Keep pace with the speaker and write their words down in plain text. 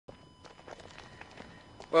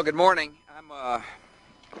Well, good morning. I'm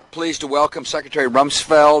pleased to welcome Secretary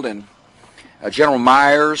Rumsfeld and General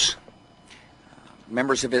Myers,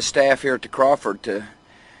 members of his staff here at the Crawford to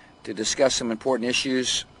discuss some important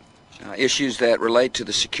issues that relate to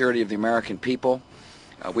the security of the American people.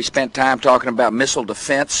 We spent time talking about missile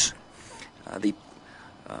defense, the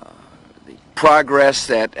progress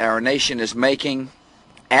that our nation is making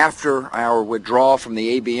after our withdrawal from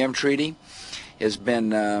the ABM Treaty has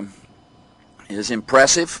been is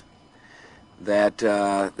impressive. That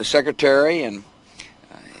the Secretary and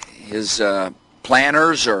his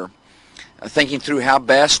planners are thinking through how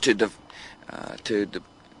best to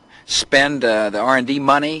spend the R&D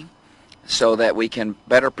money so that we can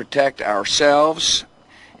better protect ourselves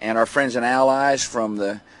and our friends and allies from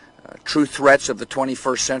the true threats of the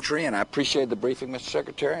 21st century. And I appreciate the briefing, Mr.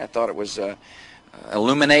 Secretary. I thought it was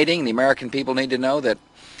illuminating. The American people need to know that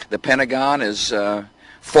the Pentagon is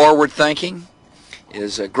forward-thinking,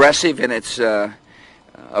 is aggressive in its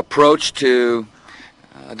approach to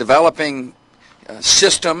developing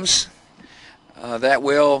systems that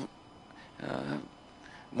will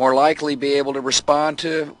more likely be able to respond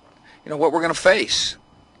to what we're going to face.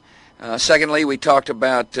 Secondly, we talked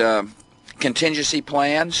about contingency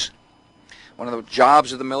plans. One of the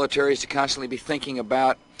jobs of the military is to constantly be thinking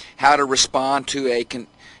about how to respond to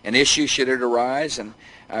an issue should it arise, and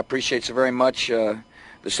I appreciate so very much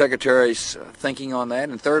the Secretary's thinking on that.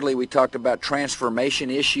 And thirdly, we talked about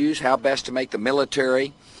transformation issues, how best to make the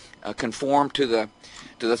military conform to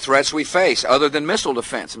the threats we face, other than missile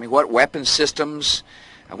defense. I mean, what weapon systems,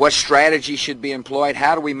 what strategy should be employed,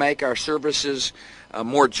 how do we make our services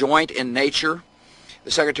more joint in nature?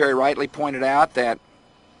 The Secretary rightly pointed out that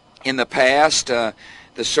in the past, the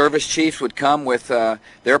service chiefs would come with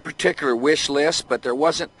their particular wish list, but there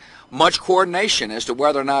wasn't much coordination as to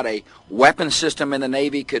whether or not a weapon system in the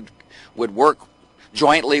Navy would work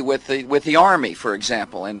jointly with the Army, for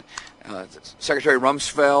example. And Secretary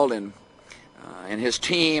Rumsfeld and his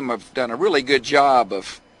team have done a really good job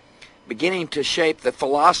of beginning to shape the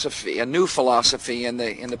philosophy, a new philosophy in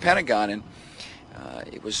the Pentagon. And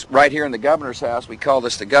it was right here in the Governor's house. We call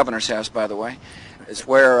this the Governor's house, by the way. It's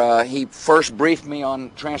where he first briefed me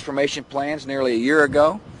on transformation plans nearly a year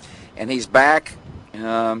ago, and he's back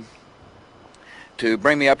to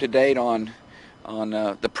bring me up to date on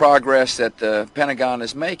the progress that the Pentagon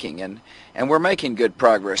is making, and we're making good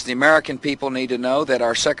progress. The American people need to know that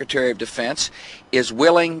our Secretary of Defense is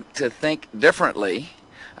willing to think differently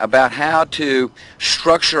about how to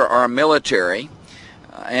structure our military,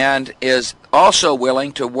 and is also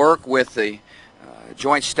willing to work with the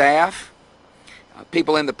Joint Staff,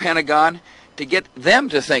 people in the Pentagon, to get them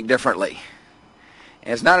to think differently.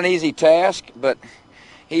 And it's not an easy task, but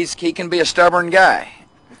he can be a stubborn guy,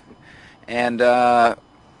 and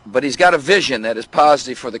but he's got a vision that is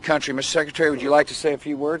positive for the country. Mr. Secretary, would you like to say a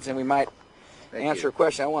few words, and we might answer a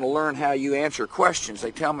question? I want to learn how you answer questions.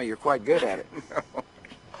 They tell me you're quite good at it.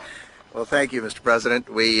 Well, thank you, Mr. President.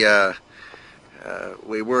 We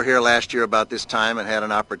were here last year about this time and had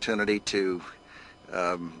an opportunity to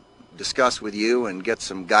discuss with you and get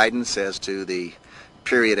some guidance as to the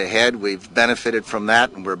period ahead. We've benefited from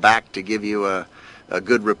that, and we're back to give you a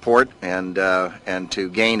good report and to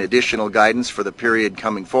gain additional guidance for the period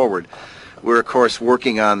coming forward. We're, of course,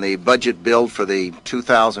 working on the budget bill for the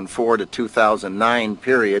 2004 to 2009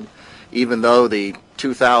 period, even though the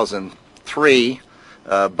 2003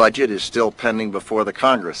 budget is still pending before the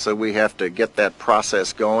Congress. So we have to get that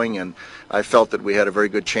process going, and I felt that we had a very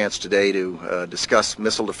good chance today to discuss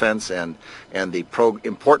missile defense and the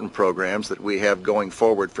important programs that we have going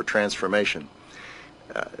forward for transformation.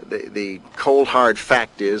 The cold hard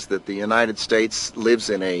fact is that the United States lives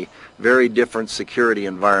in a very different security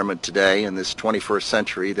environment today in this 21st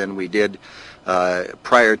century than we did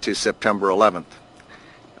prior to September 11th.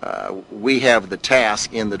 We have the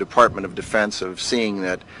task in the Department of Defense of seeing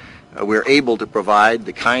that we're able to provide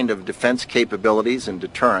the kind of defense capabilities and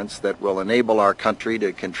deterrence that will enable our country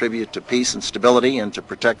to contribute to peace and stability and to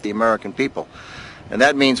protect the American people. And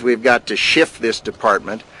that means we've got to shift this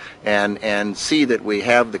department and see that we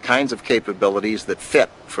have the kinds of capabilities that fit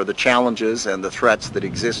for the challenges and the threats that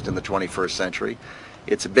exist in the 21st century.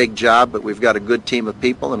 It's a big job, but we've got a good team of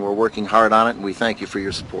people, and we're working hard on it, and we thank you for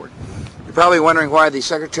your support. You're probably wondering why the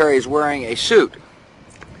Secretary is wearing a suit.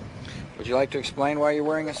 Would you like to explain why you're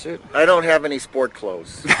wearing a suit? I don't have any sport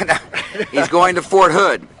clothes. He's going to Fort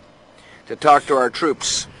Hood to talk to our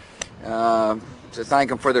troops, to thank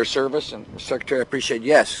them for their service. And, Secretary, I appreciate.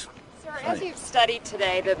 Yes. Sir, as you've studied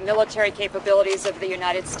today the military capabilities of the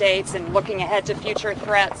United States and looking ahead to future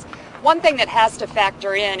threats, one thing that has to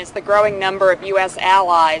factor in is the growing number of U.S.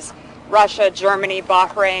 allies Russia, Germany,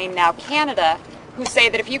 Bahrain, now Canada, who say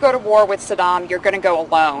that if you go to war with Saddam, you're going to go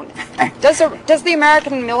alone. Does the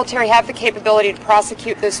American military have the capability to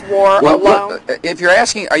prosecute this war alone? Well, if you're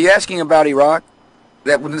asking, are you asking about Iraq?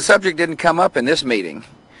 That when the subject didn't come up in this meeting,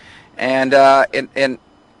 but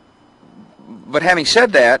having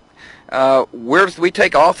said that, we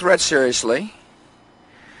take all threats seriously,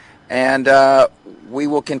 and we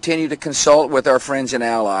will continue to consult with our friends and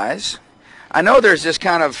allies. I know there's this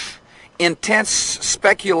kind of intense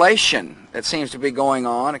speculation that seems to be going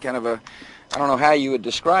on, a kind of a, I don't know how you would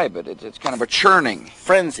describe it. It's kind of a churning.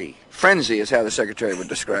 Frenzy. Frenzy is how the Secretary would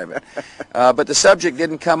describe it. But the subject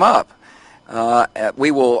didn't come up.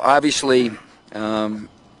 We will obviously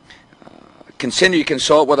continue to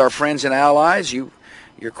consult with our friends and allies.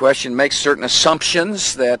 Your question makes certain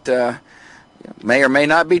assumptions that may or may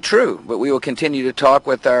not be true, but we will continue to talk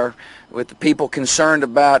with the people concerned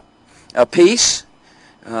about peace,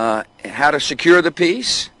 how to secure the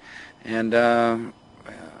peace, and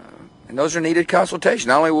those are needed consultations.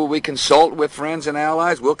 Not only will we consult with friends and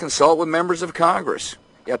allies, we'll consult with members of Congress.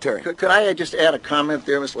 Yeah, Terry. Could I just add a comment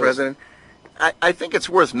there, Mr. President? I think it's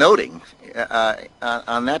worth noting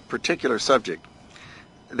on that particular subject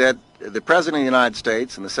that the President of the United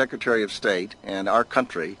States and the Secretary of State and our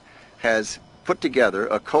country has put together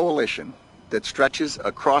a coalition that stretches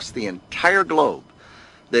across the entire globe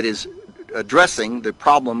that is addressing the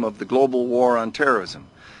problem of the global war on terrorism.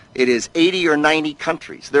 It is 80 or 90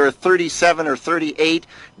 countries. There are 37 or 38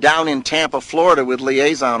 down in Tampa, Florida, with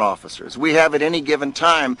liaison officers. We have at any given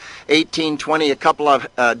time 18, 20, a couple of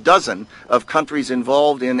dozen of countries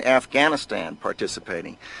involved in Afghanistan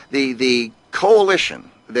participating. The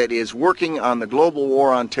coalition that is working on the global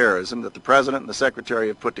war on terrorism that the President and the Secretary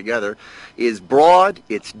have put together is broad,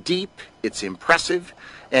 it's deep, it's impressive,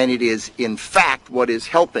 and it is in fact what is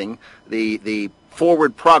helping the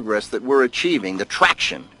forward progress that we're achieving, the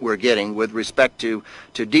traction we're getting with respect to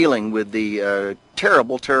dealing with the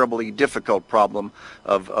terribly difficult problem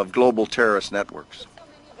of global terrorist networks. So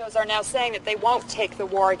many of those are now saying that they won't take the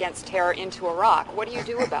war against terror into Iraq. What do you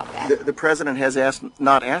do about that? The President has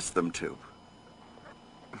not asked them to.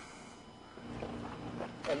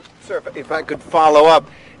 Sir, if I could follow up.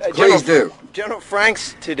 Please do. General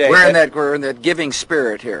Franks today. We're in that giving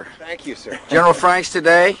spirit here. Thank you, sir. General Franks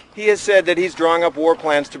today. He has said that he's drawing up war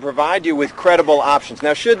plans to provide you with credible options.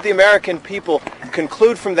 Now, should the American people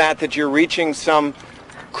conclude from that you're reaching some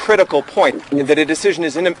critical point, that a decision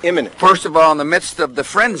is imminent? First of all, in the midst of the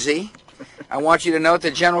frenzy, I want you to note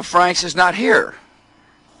that General Franks is not here.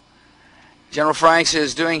 General Franks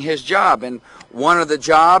is doing his job, and one of the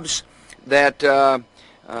jobs that the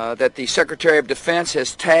Secretary of Defense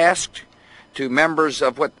has tasked to members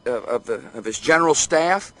of his general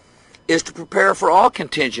staff is to prepare for all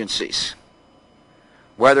contingencies,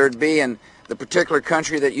 whether it be in the particular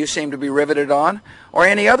country that you seem to be riveted on, or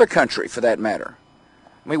any other country for that matter.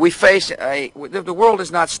 I mean, the world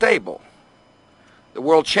is not stable. The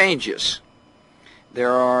world changes.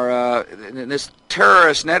 This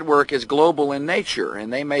terrorist network is global in nature,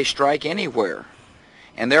 and they may strike anywhere.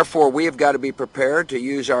 And therefore, we have got to be prepared to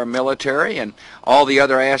use our military and all the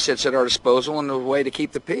other assets at our disposal in a way to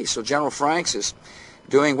keep the peace. So General Franks is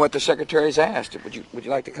doing what the Secretary has asked. Would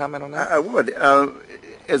you like to comment on that? I would.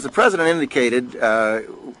 As the President indicated,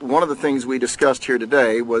 one of the things we discussed here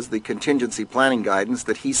today was the contingency planning guidance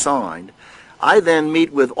that he signed. I then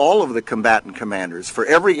meet with all of the combatant commanders for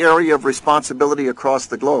every area of responsibility across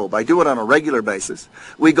the globe. I do it on a regular basis.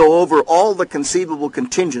 We go over all the conceivable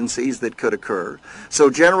contingencies that could occur.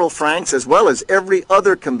 So General Franks, as well as every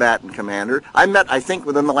other combatant commander, I met, I think,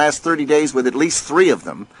 within the last 30 days with at least 3 of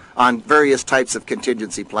them on various types of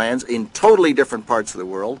contingency plans in totally different parts of the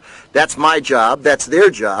world. That's my job. That's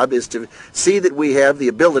their job, is to see that we have the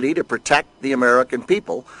ability to protect the American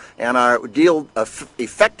people and deal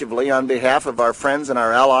effectively on behalf of our friends and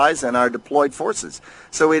our allies and our deployed forces.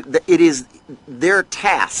 So it is their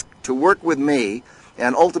task to work with me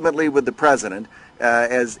and ultimately with the President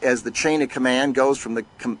as the chain of command goes from the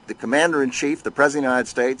Commander-in-Chief, the President of the United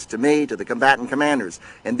States, to me, to the combatant commanders.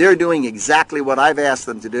 And they're doing exactly what I've asked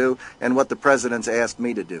them to do and what the President's asked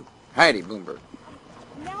me to do. Heidi Bloomberg.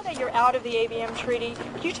 Now that you're out of the ABM treaty,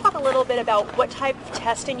 could you talk a little bit about what type of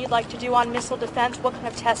testing you'd like to do on missile defense? What kind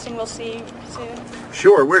of testing we'll see soon?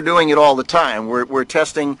 Sure, we're doing it all the time. We're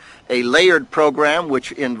testing a layered program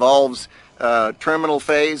which involves terminal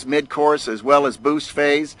phase, mid-course, as well as boost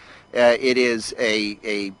phase. It is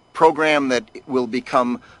a program that will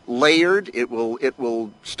become layered. It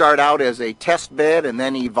will start out as a test bed and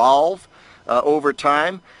then evolve over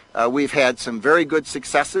time. We've had some very good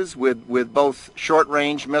successes with both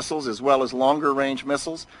short-range missiles as well as longer-range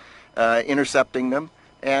missiles, intercepting them.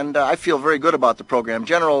 And I feel very good about the program.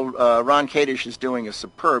 General Ron Kadish is doing a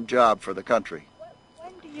superb job for the country.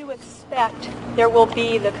 When do you expect there will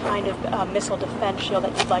be the kind of missile defense shield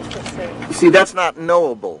that you'd like to see? See, that's not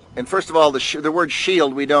knowable. And first of all, the word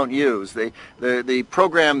shield we don't use. The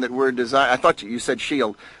program that we're designing, I thought you said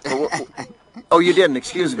shield. Oh, you didn't,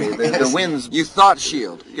 excuse me. The winds. You thought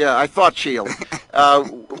shield. Yeah, I thought shield.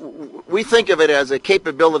 We think of it as a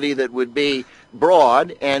capability that would be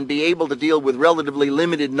broad and be able to deal with relatively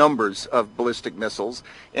limited numbers of ballistic missiles,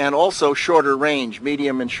 and also shorter range,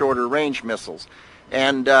 medium and shorter range missiles.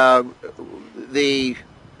 And the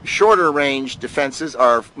shorter range defenses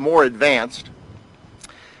are more advanced.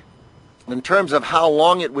 In terms of how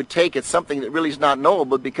long it would take, it's something that really is not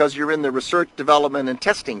knowable because you're in the research, development, and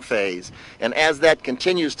testing phase. And as that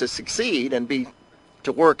continues to succeed and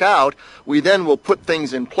to work out, we then will put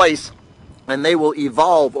things in place and they will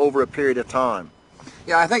evolve over a period of time.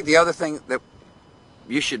 Yeah, I think the other thing that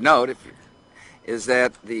you should note is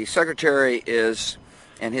that the Secretary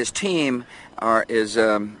and his team are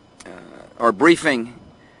briefing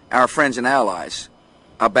our friends and allies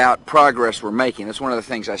about progress we're making. That's one of the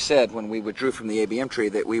things I said when we withdrew from the ABM treaty,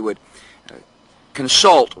 that we would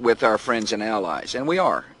consult with our friends and allies, and we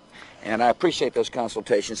are. And I appreciate those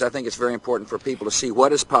consultations. I think it's very important for people to see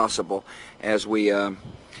what is possible as we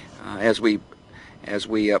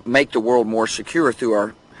make the world more secure through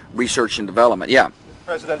our research and development. Yeah.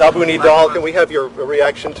 President Abu Nidal, can we have your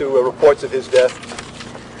reaction to reports of his death?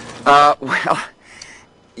 Well,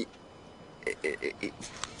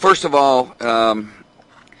 first of all,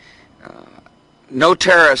 no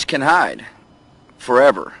terrorist can hide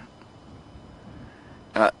forever.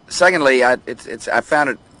 Secondly, I found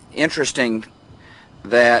it interesting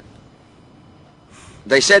that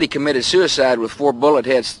they said he committed suicide with 4 bullet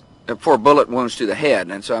wounds to the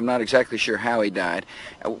head, and so I'm not exactly sure how he died.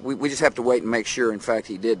 We just have to wait and make sure, in fact,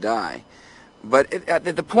 he did die. But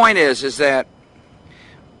the point is that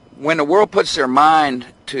when the world puts their mind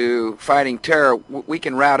to fighting terror, we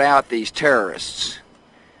can rout out these terrorists.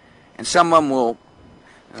 And some of them will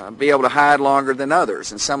be able to hide longer than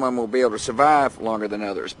others, and some of them will be able to survive longer than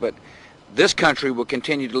others. But this country will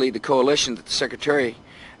continue to lead the coalition that the Secretary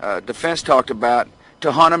of Defense talked about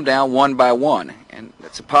to hunt them down one by one, and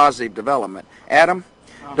that's a positive development. Adam,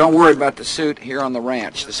 don't worry about the suit here on the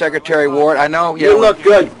ranch. The Secretary wore it. I know. You look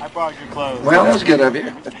good. I borrowed your clothes. Well, that's good of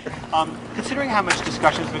you. Considering how much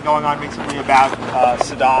discussion has been going on recently about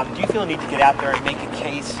Saddam, do you feel a need to get out there and make a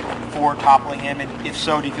case for toppling him? And if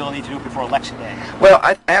so, do you feel a need to do it before Election Day? Well,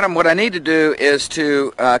 Adam, what I need to do is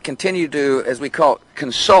to continue to, as we call it,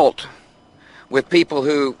 consult with people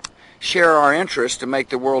who share our interest to make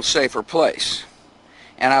the world a safer place.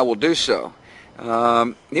 And I will do so.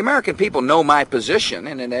 The American people know my position,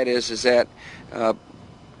 and that is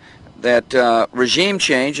that regime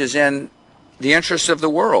change is in the interests of the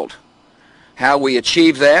world. How we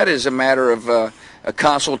achieve that is a matter of a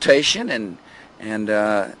consultation and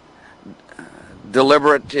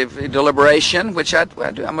deliberation, which I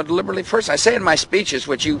do. I'm a deliberative person. I say in my speeches,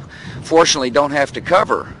 which you fortunately don't have to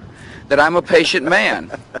cover, that I'm a patient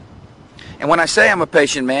man. And when I say I'm a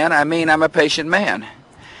patient man, I mean I'm a patient man.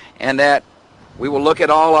 And that we will look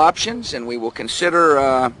at all options, and we will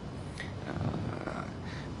consider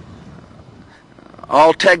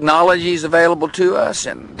all technologies available to us,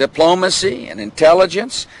 and diplomacy and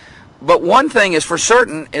intelligence. But one thing is for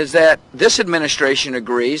certain, is that this administration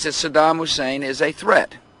agrees that Saddam Hussein is a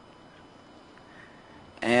threat.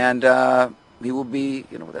 And he will be,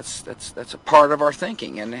 that's a part of our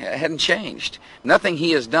thinking, and it hadn't changed. Nothing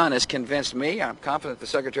he has done has convinced me. I'm confident the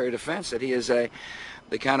Secretary of Defense that he is the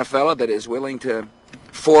kind of fellow that is willing to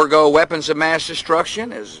forego weapons of mass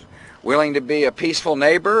destruction, is willing to be a peaceful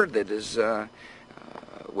neighbor, that is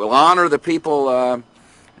will honor the people,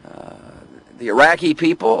 the Iraqi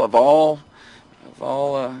people of all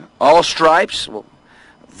stripes,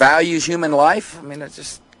 values human life. I mean, it's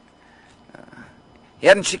just he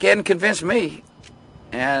hadn't convinced me,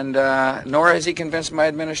 and nor has he convinced my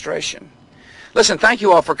administration. Listen, thank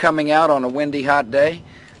you all for coming out on a windy, hot day.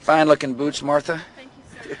 Fine-looking boots, Martha. Thank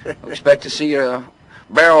you, sir. I expect to see you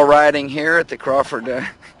barrel riding here at the Crawford. Waiting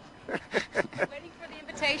for the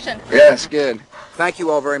invitation. Yes, good. Thank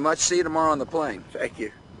you all very much. See you tomorrow on the plane. Thank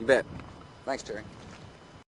you. You bet. Thanks, Terry.